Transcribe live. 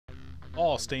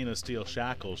All stainless steel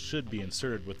shackles should be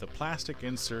inserted with a plastic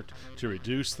insert to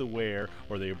reduce the wear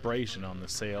or the abrasion on the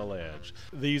sail edge.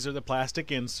 These are the plastic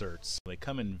inserts. They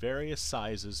come in various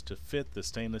sizes to fit the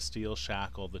stainless steel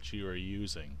shackle that you are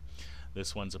using.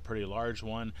 This one's a pretty large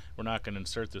one. We're not going to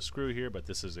insert the screw here, but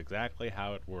this is exactly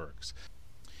how it works.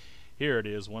 Here it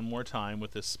is one more time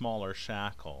with this smaller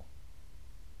shackle.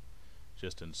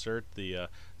 Just insert the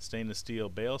stainless steel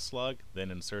bail slug,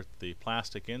 then insert the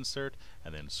plastic insert,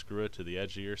 and then screw it to the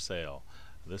edge of your sail.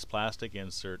 This plastic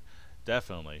insert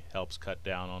definitely helps cut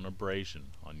down on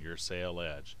abrasion on your sail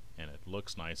edge, and it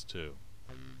looks nice too.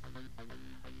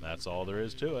 That's all there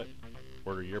is to it.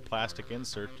 Order your plastic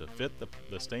insert to fit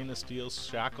the stainless steel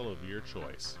shackle of your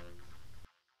choice.